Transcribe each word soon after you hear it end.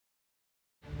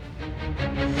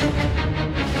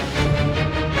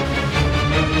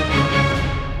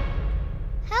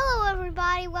Hello,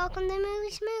 everybody. Welcome to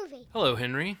Movie Smoothie. Hello,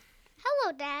 Henry.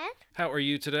 Hello, Dad. How are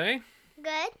you today?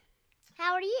 Good.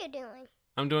 How are you doing?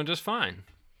 I'm doing just fine.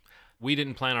 We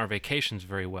didn't plan our vacations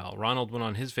very well. Ronald went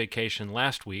on his vacation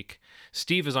last week.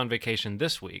 Steve is on vacation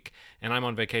this week, and I'm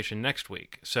on vacation next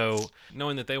week. So,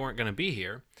 knowing that they weren't going to be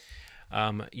here,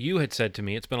 you had said to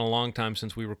me, it's been a long time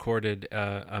since we recorded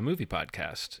a movie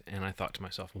podcast, and I thought to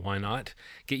myself, why not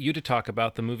get you to talk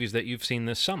about the movies that you've seen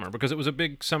this summer, because it was a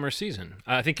big summer season.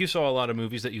 I think you saw a lot of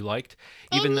movies that you liked.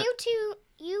 And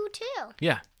you too.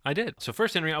 Yeah, I did. So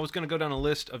first, Henry, I was going to go down a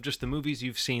list of just the movies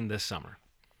you've seen this summer,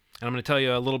 and I'm going to tell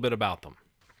you a little bit about them.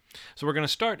 So we're going to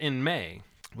start in May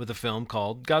with a film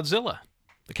called Godzilla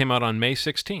that came out on May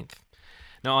 16th.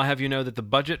 Now, I'll have you know that the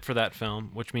budget for that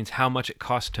film, which means how much it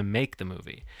cost to make the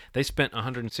movie, they spent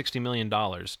 $160 million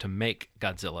to make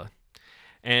Godzilla,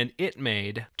 and it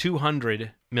made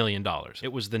 $200 million.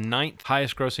 It was the 9th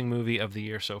highest grossing movie of the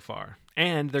year so far.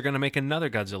 And they're going to make another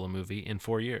Godzilla movie in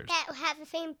 4 years. That have the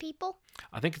same people?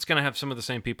 I think it's going to have some of the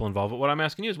same people involved, but what I'm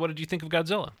asking you is, what did you think of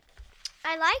Godzilla?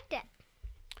 I liked it.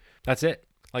 That's it?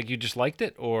 Like, you just liked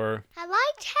it, or? I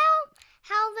liked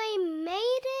how they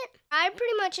made it. I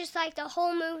pretty much just liked the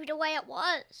whole movie the way it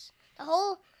was. The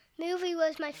whole movie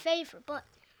was my favorite, but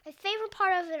my favorite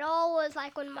part of it all was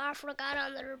like when Mothra got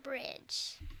on their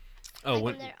bridge. Oh, like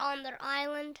when they're on their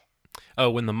island. Oh,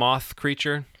 when the moth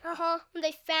creature? When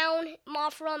they found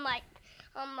Mothra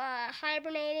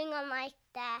hibernating on like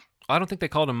that. I don't think they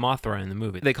called him Mothra in the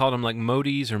movie. They called him like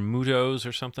Modis or Mutos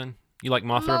or something. You like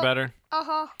Mothra better?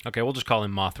 Okay, we'll just call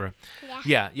him Mothra.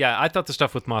 Yeah, I thought the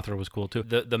stuff with Mothra was cool too.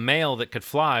 The male that could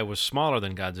fly was smaller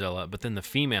than Godzilla, but then the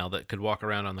female that could walk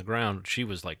around on the ground, she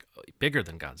was like bigger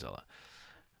than Godzilla.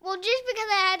 Well, just because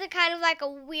it had kind of like a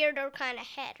weirder kind of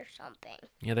head or something.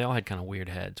 Yeah, they all had kind of weird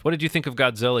heads. What did you think of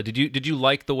Godzilla? Did you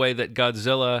like the way that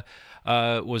Godzilla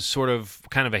was sort of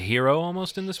kind of a hero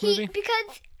almost in this movie?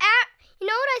 Because you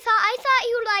know what I thought? I thought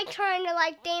he would like trying to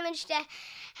like damage the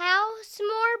house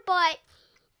more, but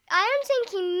I don't think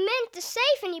he meant to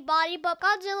save anybody, but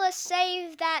Godzilla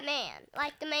saved that man,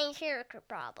 like the main character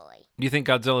probably. Do you think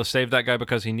Godzilla saved that guy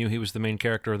because he knew he was the main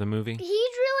character of the movie? He's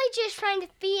really just trying to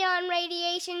feed on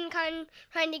radiation,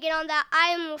 trying to get on that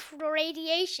island with the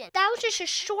radiation. That was just a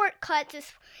shortcut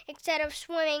instead of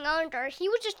swimming under. He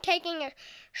was just taking a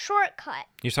shortcut.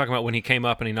 You're talking about when he came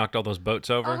up and he knocked all those boats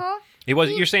over?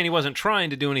 You're saying he wasn't trying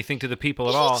to do anything to the people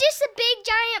at all. He's just a big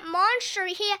giant monster.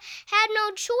 He had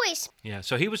no choice. Yeah,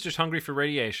 so he was just hungry for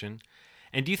radiation.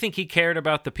 And do you think he cared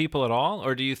about the people at all?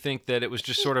 Or do you think that it was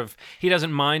just sort of, he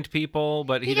doesn't mind people,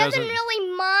 but he doesn't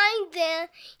really mind them.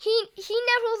 He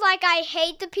never was like, I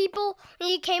hate the people when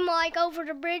he came like over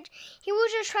the bridge. He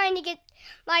was just trying to get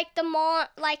like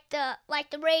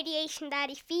the radiation that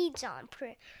he feeds on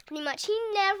pretty much. He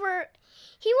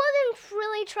wasn't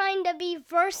really trying to be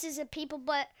versus the people,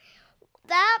 but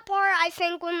that part I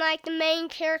think when like the main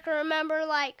character, remember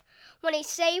like when he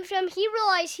saved him, he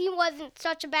realized he wasn't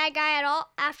such a bad guy at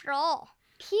all after all.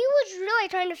 He was really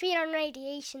trying to feed on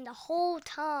radiation the whole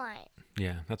time.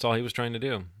 Yeah, that's all he was trying to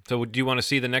do. So do you want to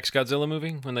see the next Godzilla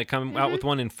movie when they come out with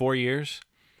one in 4 years?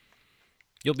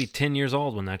 You'll be 10 years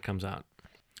old when that comes out.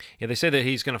 Yeah, they say that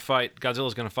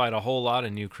Godzilla's going to fight a whole lot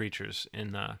of new creatures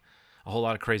and a whole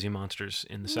lot of crazy monsters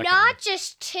in the second one. Not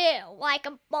just two, like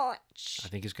a bunch. I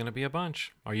think it's going to be a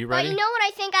bunch. Are you ready? But you know what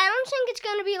I think? I don't think it's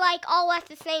going to be like all at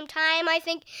the same time. I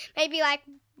think maybe like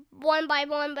one by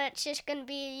one, but it's just going to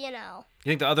be, You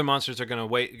think the other monsters are going to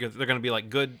wait? They're going to be like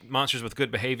good monsters with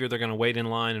good behavior. They're going to wait in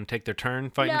line and take their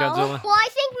turn fighting Godzilla? Well, I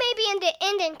think maybe in the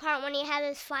ending part when he had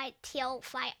his fight, he'll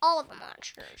fight all of the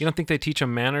monsters. You don't think they teach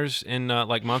them manners in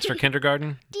like Monster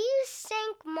Kindergarten? Do you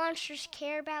think monsters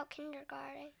care about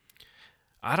kindergarten?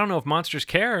 I don't know if monsters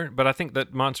care, but I think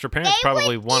that monster parents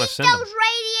probably want to send them. Those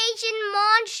radiation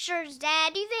monsters,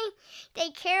 Dad. Do you think they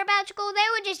care about school? They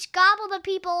would just gobble the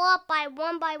people up by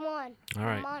one. All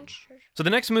right. Monsters. So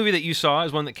the next movie that you saw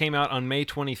is one that came out on May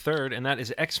 23rd, and that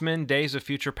is X-Men Days of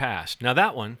Future Past. Now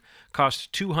that one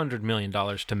cost $200 million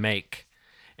to make.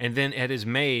 And then it is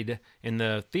made in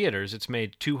the theaters, it's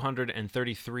made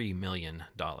 $233 million.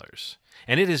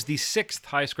 And it is the 6th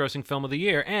highest grossing film of the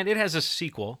year, and it has a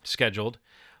sequel scheduled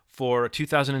for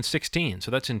 2016,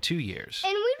 so that's in 2 years.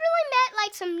 And we really met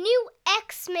like some new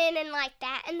X-Men and like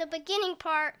that in the beginning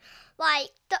part, like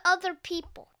the other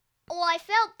people. Well, I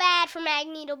felt bad for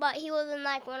Magneto, but he wasn't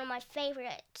like one of my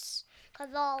favorites.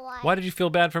 Why did you feel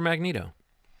bad for Magneto?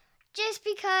 Just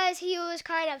because he was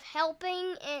kind of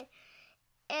helping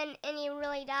and he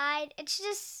really died. It's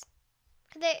just...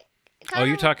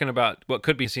 You're talking about what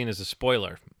could be seen as a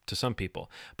spoiler to some people.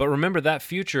 But remember that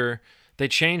future, they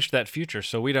changed that future,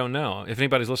 so we don't know. If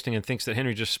anybody's listening and thinks that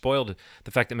Henry just spoiled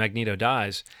the fact that Magneto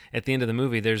dies, at the end of the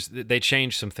movie, they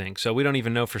changed some things. So we don't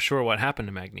even know for sure what happened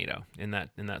to Magneto in that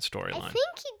storyline. I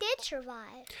think he did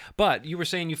survive. But you were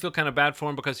saying you feel kind of bad for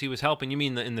him because he was helping. You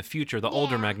mean in the future, the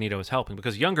older Magneto is helping,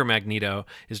 because younger Magneto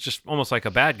is just almost like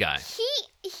a bad guy.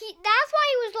 That's why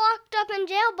he was locked up in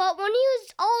jail. But when he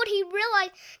was old, he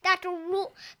realized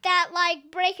that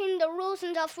like breaking the rules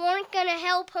and stuff weren't gonna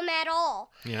help him at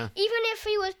all. Yeah. Even if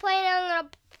he was playing on a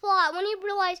plot, when he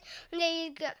realized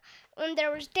when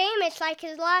there was damage, like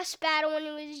his last battle when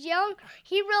he was young,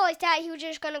 he realized that he was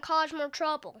just gonna cause more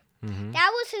trouble. Mm-hmm.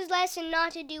 That was his lesson,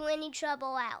 not to do any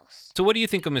trouble else. So what do you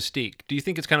think of Mystique? Do you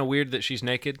think it's kind of weird that she's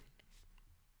naked?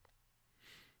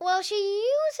 Well, she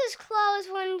uses clothes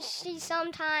when she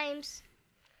sometimes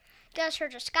does her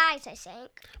disguise, I think.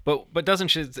 But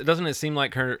doesn't it seem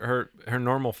like her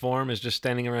normal form is just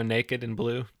standing around naked in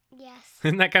blue? Yes.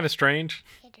 Isn't that kind of strange?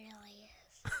 It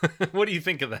really is. What do you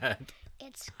think of that?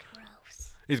 It's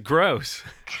gross. It's gross.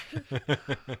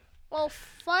 Well,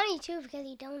 funny too, because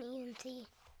you don't even see.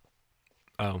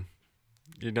 Oh,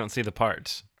 you don't see the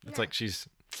parts. It's No. like she's,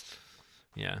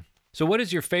 yeah. So what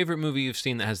is your favorite movie you've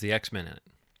seen that has the X-Men in it?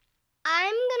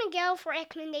 I'm going to go for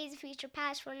X-Men Days of Future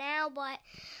Past for now, but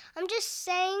I'm just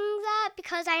saying that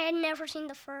because I had never seen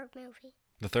the third movie.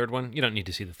 The third one? You don't need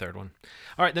to see the third one.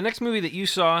 All right, the next movie that you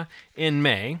saw in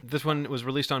May, this one was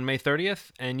released on May 30th,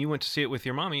 and you went to see it with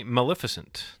your mommy,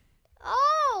 Maleficent.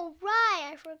 Oh,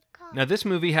 right, I forgot. Now, this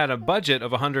movie had a budget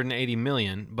of $180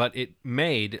 million, but it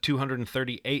made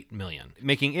 $238 million,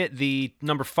 making it the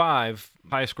number 5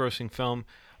 highest-grossing film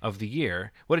of the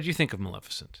year. What did you think of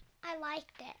Maleficent? I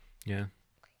liked it. Yeah.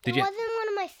 It wasn't one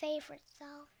of my favorites,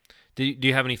 though. Do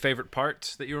you have any favorite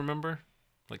parts that you remember?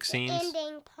 Like scenes? The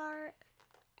ending part.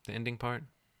 The ending part?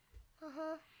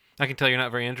 Uh-huh. I can tell you're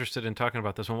not very interested in talking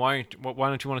about this one. Why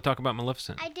don't you want to talk about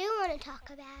Maleficent? I do want to talk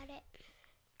about it.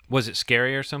 Was it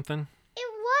scary or something?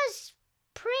 It was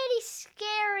pretty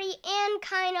scary and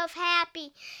kind of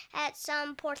happy at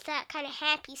some parts, that kind of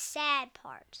happy, sad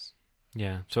parts.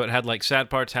 Yeah. So it had like sad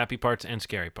parts, happy parts, and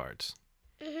scary parts.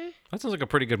 Mm-hmm. That sounds like a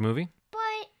pretty good movie.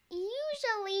 But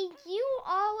usually you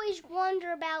always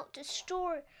wonder about the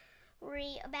story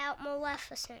about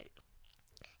Maleficent.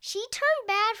 She turned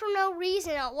bad for no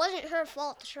reason. It wasn't her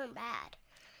fault to turn bad.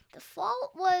 The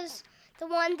fault was the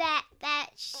one that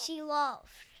she loved.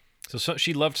 So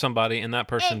she loved somebody, and that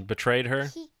person betrayed her?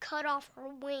 He cut off her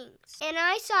wings. And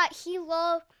I thought he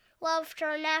loved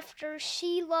her, and after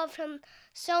she loved him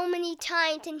so many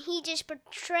times, and he just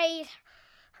betrayed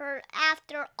her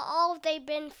after all they've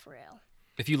been through.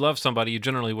 If you love somebody, you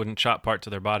generally wouldn't chop parts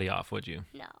of their body off, would you?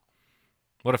 No.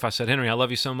 What if I said, Henry, I love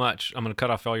you so much, I'm going to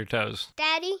cut off all your toes?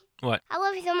 Daddy? What? I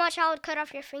love you so much I would cut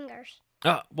off your fingers.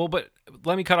 Well, but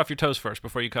let me cut off your toes first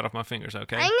before you cut off my fingers,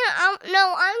 okay? I'm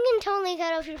gonna totally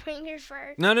cut off your fingers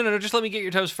first. No. Just let me get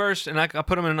your toes first, and I'll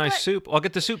put them in a nice soup. I'll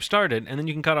get the soup started, and then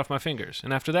you can cut off my fingers.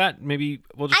 And after that, maybe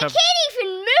we'll just I have... can't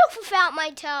even move without my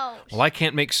toes. Well, I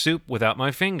can't make soup without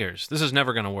my fingers. This is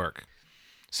never going to work.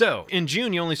 So, in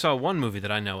June, you only saw one movie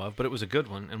that I know of, but it was a good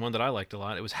one, and one that I liked a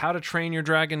lot. It was How to Train Your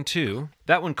Dragon 2.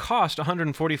 That one cost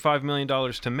 $145 million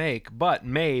to make, but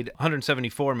made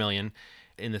 $174 million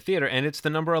in the theater, and it's the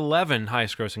number 11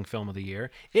 highest-grossing film of the year.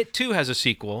 It, too, has a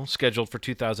sequel scheduled for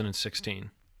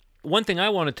 2016. One thing I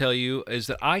want to tell you is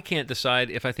that I can't decide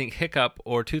if I think Hiccup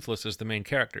or Toothless is the main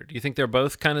character. Do you think they're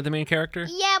both kind of the main character?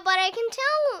 Yeah, but I can tell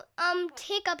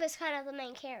Hiccup is kind of the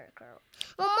main character.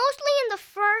 Well, mostly in the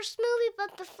first movie,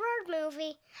 but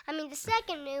the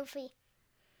second movie,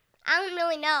 I don't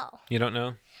really know. You don't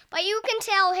know? But you can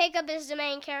tell Hiccup is the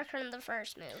main character in the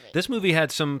first movie. This movie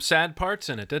had some sad parts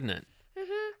in it, didn't it?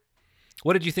 Mm-hmm.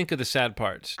 What did you think of the sad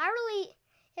parts?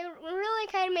 It really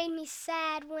kind of made me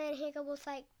sad when Hiccup was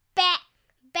like,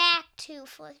 back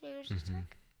Toothless. And he was just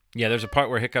like, Yeah, there's a part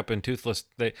where Hiccup and Toothless,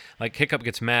 Hiccup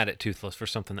gets mad at Toothless for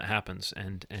something that happens,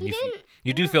 and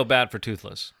you do feel bad for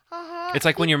Toothless. uh-huh. It's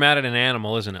like when you're mad at an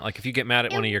animal, isn't it? Like if you get mad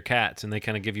at one of your cats and they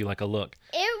kind of give you like a look.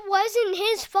 It wasn't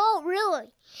his fault,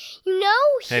 really. You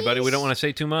know, Hey, buddy, we don't want to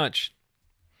say too much.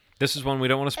 This is one we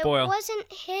don't want to spoil. It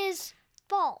wasn't his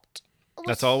fault.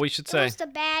 That's all we should say. It was the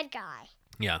bad guy.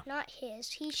 Yeah. Not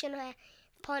his. He shouldn't have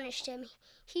punished him.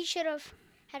 He should have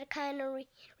had a kind of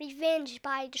revenge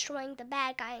by destroying the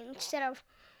bad guy instead of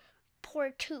poor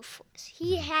Toothless.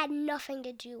 He had nothing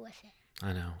to do with it.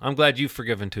 I know. I'm glad you've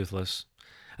forgiven Toothless.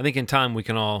 I think in time we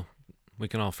can all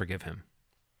forgive him.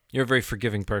 You're a very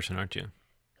forgiving person, aren't you?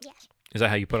 Yes. Is that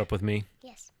how you put up with me?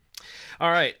 Yes. All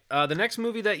right. The next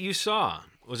movie that you saw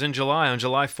was in July, on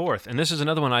July 4th, and this is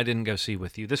another one I didn't go see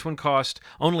with you. This one cost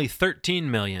only $13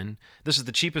 million. This is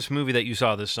the cheapest movie that you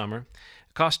saw this summer.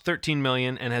 It cost $13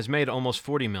 million and has made almost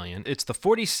 $40 million. It's the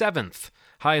 47th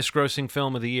highest-grossing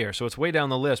film of the year, so it's way down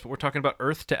the list, but we're talking about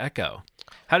Earth to Echo.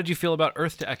 How did you feel about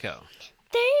Earth to Echo?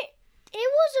 It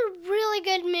was a really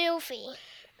good movie.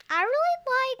 I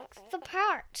really liked the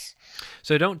parts.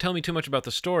 So don't tell me too much about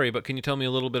the story, but can you tell me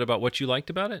a little bit about what you liked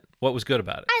about it? What was good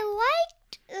about it? I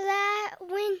liked that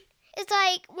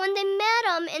when they met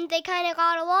him and they kind of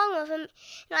got along with him, and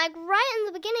like right in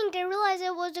the beginning they realized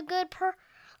it was a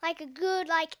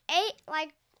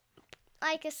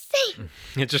thing.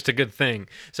 It's just a good thing.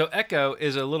 So Echo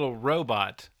is a little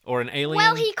robot or an alien.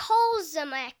 Well, he calls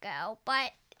them Echo,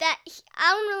 but I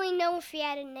don't really know if he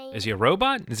had a name. Is he a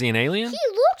robot? Is he an alien? He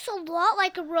looks a lot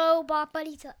like a robot, but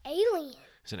he's an alien.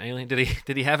 He's an alien.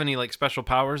 Did he have any like special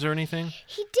powers or anything?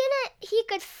 He didn't. He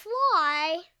could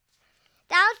fly.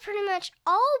 That was pretty much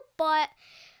all, but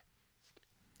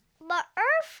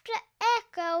Earth to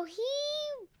Echo, he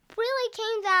really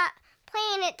came to that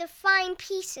planet to find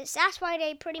pieces. That's why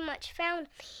they pretty much found him.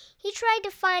 He tried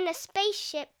to find a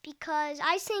spaceship because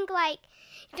I think like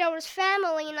there was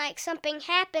family and like something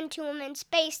happened to him in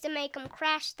space to make him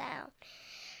crash down,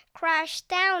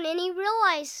 and he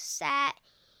realized that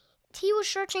he was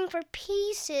searching for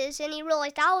pieces, and he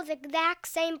realized that was the exact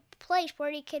same place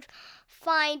where he could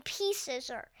find pieces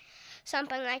or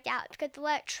something like that because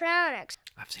electronics.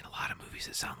 I've seen a lot of movies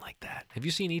that sound like that. Have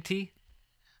you seen E.T.?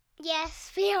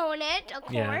 Yes, we own it, of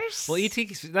course. Well, E.T.,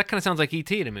 that kind of sounds like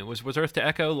E.T. to me. Was Earth to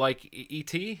Echo like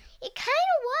E.T.? It kind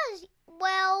of was.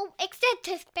 Well, except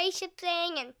the spaceship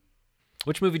thing and...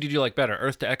 Which movie did you like better,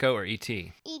 Earth to Echo or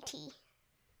E.T.? E.T.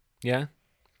 Yeah?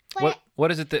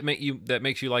 What is it that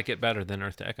makes you like it better than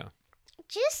Earth to Echo?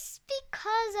 Just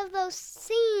because of those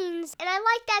scenes. And I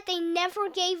like that they never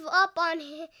gave up on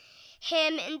him,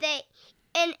 and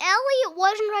Elliot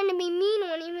wasn't trying to be mean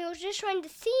on him. He was just trying to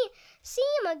see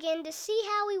him again to see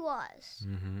how he was.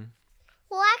 Mm-hmm.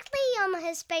 Well, actually,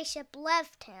 his spaceship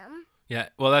left him. Yeah,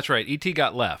 well, that's right. E.T.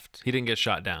 got left. He didn't get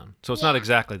shot down. So it's not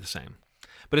exactly the same.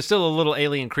 But it's still a little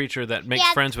alien creature that makes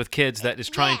friends with kids that is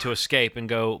trying to escape and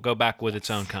go back with its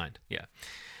own kind. Yeah.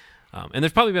 And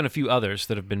there's probably been a few others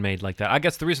that have been made like that. I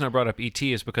guess the reason I brought up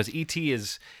E.T. is because E.T.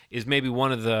 is maybe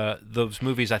one of those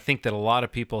movies I think that a lot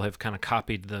of people have kind of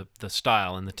copied the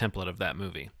style and the template of that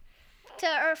movie. To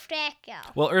Earth to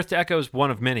Echo. Well, Earth to Echo is one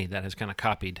of many that has kind of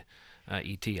copied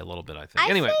E.T. a little bit, I think.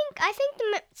 Anyway. I think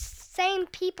the same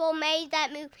people made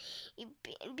that movie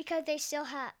because they still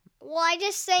had... Well, I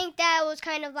just think that it was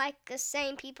kind of like the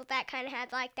same people that kind of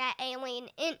had like that alien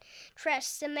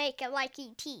interest to make it like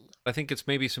E.T. I think it's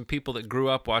maybe some people that grew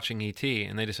up watching E.T.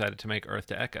 and they decided to make Earth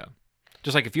to Echo.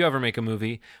 Just like if you ever make a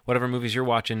movie, whatever movies you're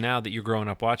watching now that you're growing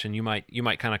up watching, you might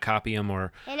kind of copy them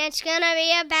or... And it's going to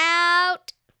be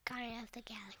about Guardians of the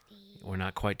Galaxy. We're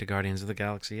not quite to Guardians of the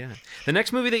Galaxy yet. The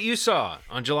next movie that you saw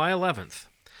on July 11th.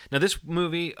 Now, this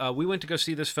movie, we went to go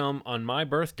see this film on my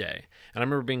birthday, and I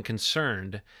remember being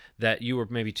concerned that you were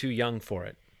maybe too young for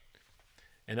it.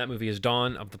 And that movie is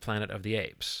Dawn of the Planet of the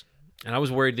Apes. And I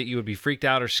was worried that you would be freaked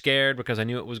out or scared because I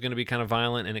knew it was going to be kind of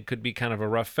violent and it could be kind of a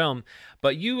rough film.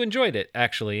 But you enjoyed it,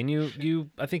 actually,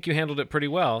 and I think you handled it pretty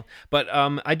well. But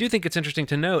I do think it's interesting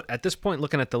to note, at this point,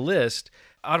 looking at the list,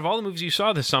 out of all the movies you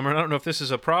saw this summer, and I don't know if this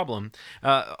is a problem,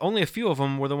 only a few of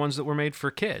them were the ones that were made for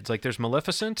kids. Like there's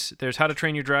Maleficent, there's How to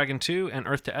Train Your Dragon 2, and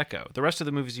Earth to Echo. The rest of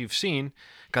the movies you've seen,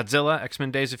 Godzilla, X-Men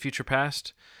Days of Future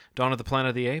Past, Dawn of the Planet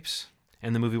of the Apes,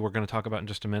 and the movie we're going to talk about in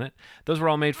just a minute. Those were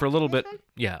all made for a little bit...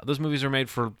 Yeah, those movies are made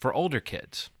for older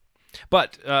kids.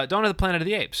 But Dawn of the Planet of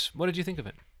the Apes, what did you think of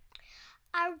it?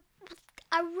 I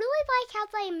really like how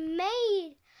they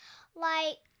made,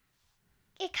 like...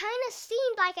 It kind of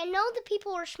seemed like, I know the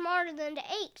people were smarter than the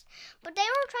apes, but they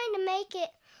were trying to make it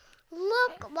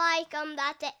look like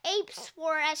that the apes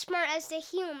were as smart as the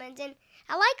humans. And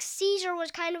I like Caesar was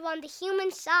kind of on the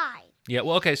human side. Yeah,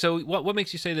 well, okay, so what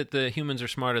makes you say that the humans are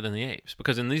smarter than the apes?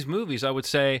 Because in these movies, I would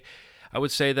say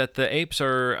that the apes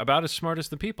are about as smart as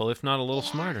the people, if not a little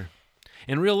smarter.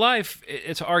 In real life,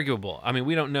 it's arguable. I mean,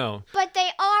 we don't know. But they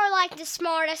are like the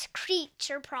smartest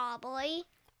creature, probably.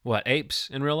 What, apes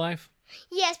in real life?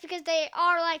 Yes, because they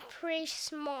are like pretty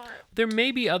smart. There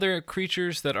may be other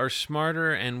creatures that are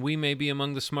smarter, and we may be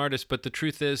among the smartest, but the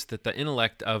truth is that the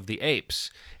intellect of the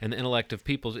apes and the intellect of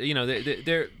people,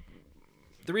 the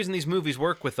reason these movies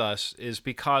work with us is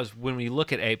because when we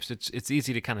look at apes, it's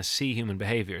easy to kind of see human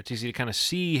behavior. It's easy to kind of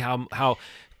see how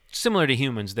similar to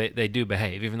humans, they do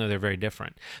behave, even though they're very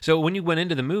different. So when you went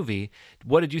into the movie,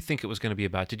 what did you think it was going to be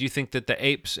about? Did you think that the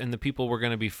apes and the people were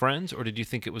going to be friends, or did you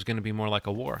think it was going to be more like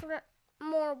a war?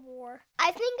 More war.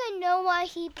 I think I know why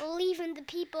he believed in the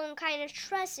people and kind of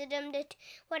trusted them to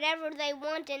whatever they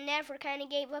wanted and never kind of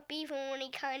gave up even when he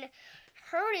kind of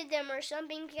hurted them or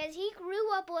something, because he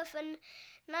grew up with a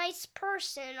nice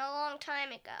person a long time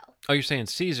ago. Oh, you're saying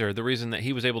Caesar, the reason that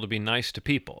he was able to be nice to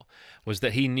people was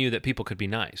that he knew that people could be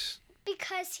nice.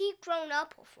 Because he'd grown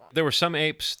up with them. There were some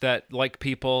apes that like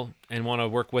people and want to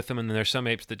work with them, and then there's some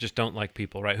apes that just don't like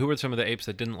people, right? Who were some of the apes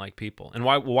that didn't like people? And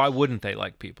why wouldn't they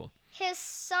like people? His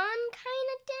son kind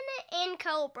of didn't, and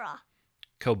Cobra.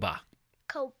 Koba.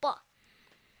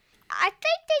 I think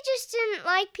they just didn't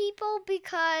like people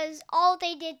because all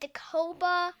they did to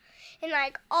Koba and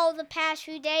like all the past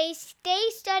few days, they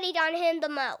studied on him the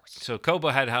most. So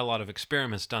Koba had a lot of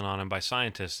experiments done on him by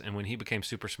scientists, and when he became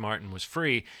super smart and was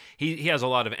free, he has a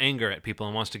lot of anger at people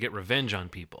and wants to get revenge on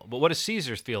people. But what does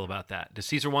Caesar feel about that? Does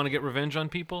Caesar want to get revenge on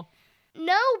people?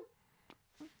 No,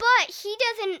 but he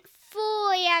doesn't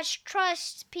fully as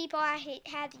trust people as he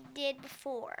did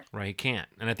before. Right, he can't.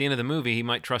 And at the end of the movie, he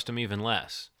might trust them even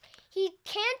less. He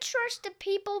can't trust the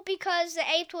people because the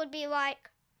apes would be like...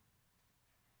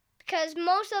 Because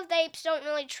most of the apes don't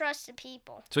really trust the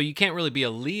people. So you can't really be a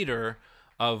leader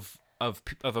of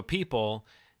a people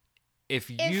if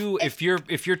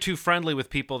you're too friendly with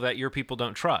people that your people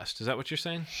don't trust. Is that what you're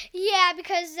saying? Yeah,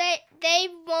 because they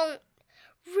won't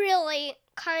really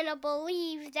kind of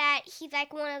believe that he's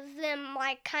like one of them,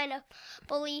 like kind of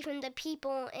believe in the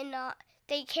people and not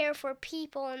they care for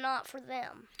people and not for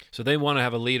them. So they want to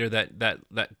have a leader that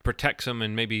protects them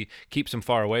and maybe keeps them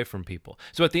far away from people.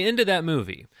 So at the end of that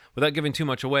movie, without giving too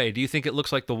much away, do you think it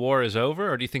looks like the war is over,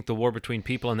 or do you think the war between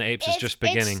people and the apes is just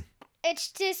beginning?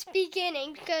 It's just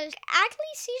beginning, because actually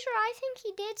Caesar, I think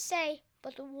he did say,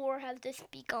 but the war has just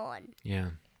begun. Yeah.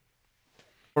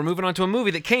 We're moving on to a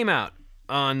movie that came out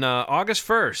on August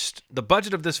 1st. The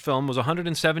budget of this film was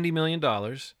 $170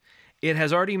 million. It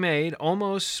has already made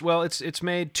it's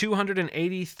made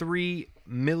 $283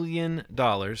 million,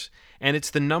 and it's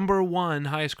the number one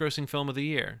highest grossing film of the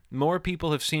year. More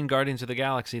people have seen Guardians of the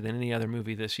Galaxy than any other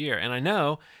movie this year. And I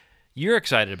know you're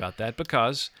excited about that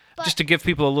because, just to give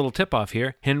people a little tip-off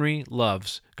here, Henry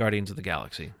loves Guardians of the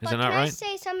Galaxy. Is that not right? Can I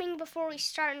say something before we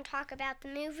start and talk about the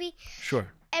movie?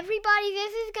 Sure. Everybody,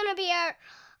 this is going to be our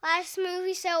last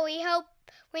movie, so we hope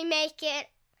we make it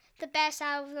the best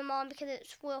out of them all, because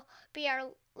it will be our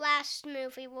last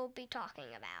movie we'll be talking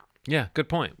about. Yeah, good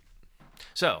point.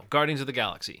 So, Guardians of the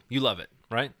Galaxy. You love it,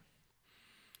 right?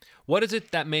 What is it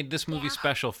that made this movie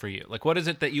special for you? Like, what is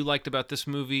it that you liked about this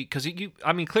movie? Because,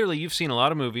 clearly you've seen a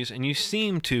lot of movies, and you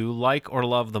seem to like or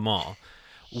love them all.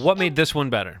 What made this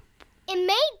one better? It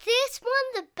made this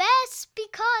one the best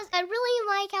because I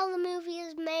really like how the movie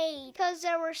is made. Because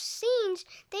there were scenes,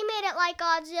 they made it like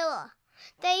Godzilla.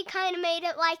 They kind of made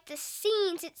it like the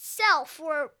scenes itself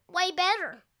were way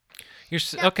better. You're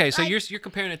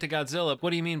comparing it to Godzilla.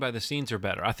 What do you mean by the scenes are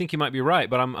better? I think you might be right,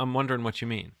 but I'm wondering what you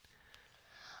mean.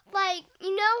 Like,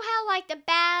 you know how like the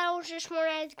battles just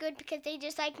weren't as good because they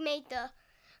just like made the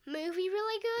movie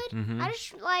really good? Mm-hmm. I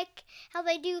just like how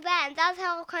they do that, and that's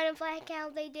how kind of like how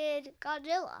they did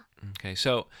Godzilla. Okay,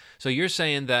 so you're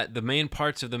saying that the main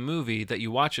parts of the movie that you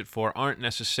watch it for aren't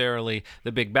necessarily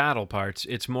the big battle parts.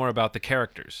 It's more about the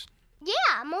characters.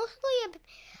 Yeah, mostly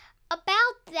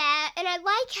about that, and I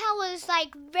like how it's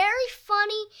like very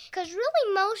funny, because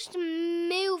really most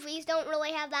movies don't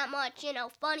really have that much,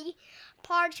 funny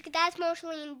parts, because that's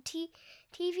mostly in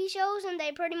TV shows, and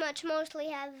they pretty much mostly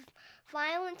have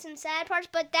violence and sad parts,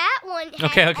 but that one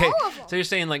had all of them. So you're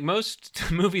saying like most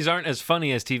movies aren't as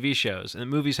funny as TV shows, and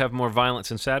movies have more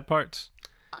violence and sad parts?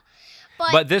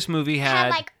 But this movie had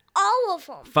like all of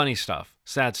them. Funny stuff,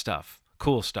 sad stuff,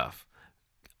 cool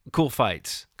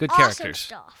fights, good awesome characters.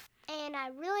 Stuff. And I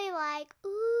really like,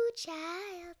 ooh,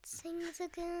 child, things are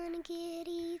gonna get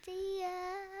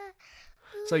easier.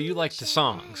 Ooh, so you like the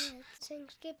songs.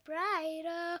 Things get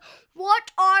brighter.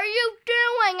 What are you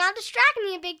doing? I'm distracting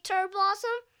you, big turd blossom.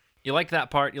 You like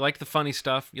that part. You like the funny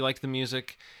stuff. You like the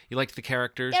music. You like the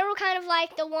characters. They were kind of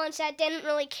like the ones that didn't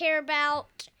really care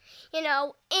about,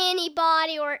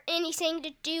 anybody or anything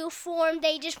to do for them.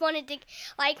 They just wanted to,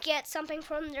 get something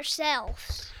from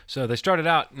themselves. So they started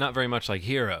out not very much like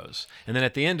heroes. And then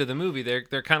at the end of the movie,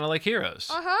 they're kind of like heroes.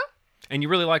 Uh-huh. And you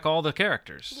really like all the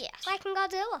characters. Yes, like in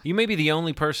Godzilla. You may be the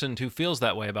only person who feels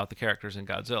that way about the characters in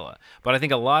Godzilla. But I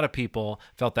think a lot of people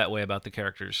felt that way about the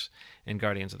characters in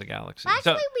Guardians of the Galaxy.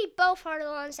 Actually, we both are the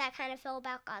ones that kind of feel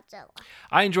about Godzilla.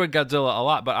 I enjoyed Godzilla a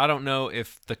lot, but I don't know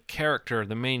if the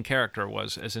main character,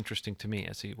 was as interesting to me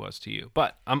as he was to you.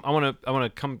 But I want to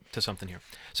come to something here.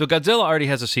 So Godzilla already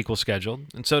has a sequel scheduled,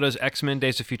 and so does X-Men: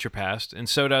 Days of Future Past, and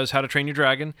so does How to Train Your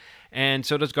Dragon, and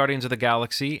so does Guardians of the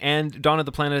Galaxy, and Dawn of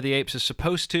the Planet of the Apes is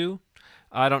supposed to.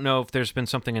 I don't know if there's been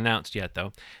something announced yet,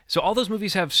 though. So all those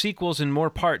movies have sequels and more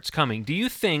parts coming. Do you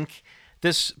think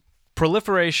this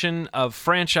proliferation of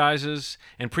franchises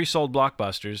and pre-sold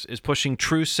blockbusters is pushing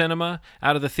true cinema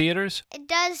out of the theaters? It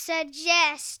does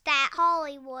suggest that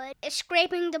Hollywood is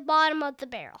scraping the bottom of the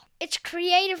barrel. It's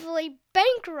creatively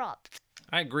bankrupt.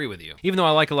 I agree with you, even though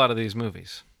I like a lot of these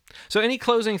movies. So any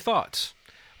closing thoughts?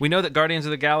 We know that Guardians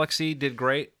of the Galaxy did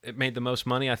great. It made the most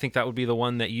money. I think that would be the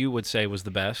one that you would say was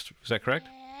the best. Is that correct?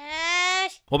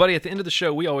 Yes. Well, buddy, at the end of the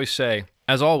show, we always say,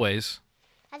 as always,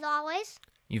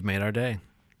 you've made our day.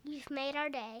 You've made our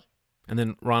day. And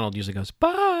then Ronald usually goes,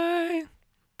 bye.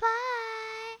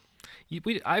 Bye.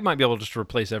 I might be able just to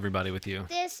replace everybody with you.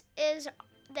 This is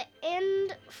the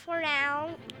end for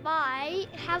now. Bye.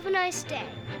 Have a nice day.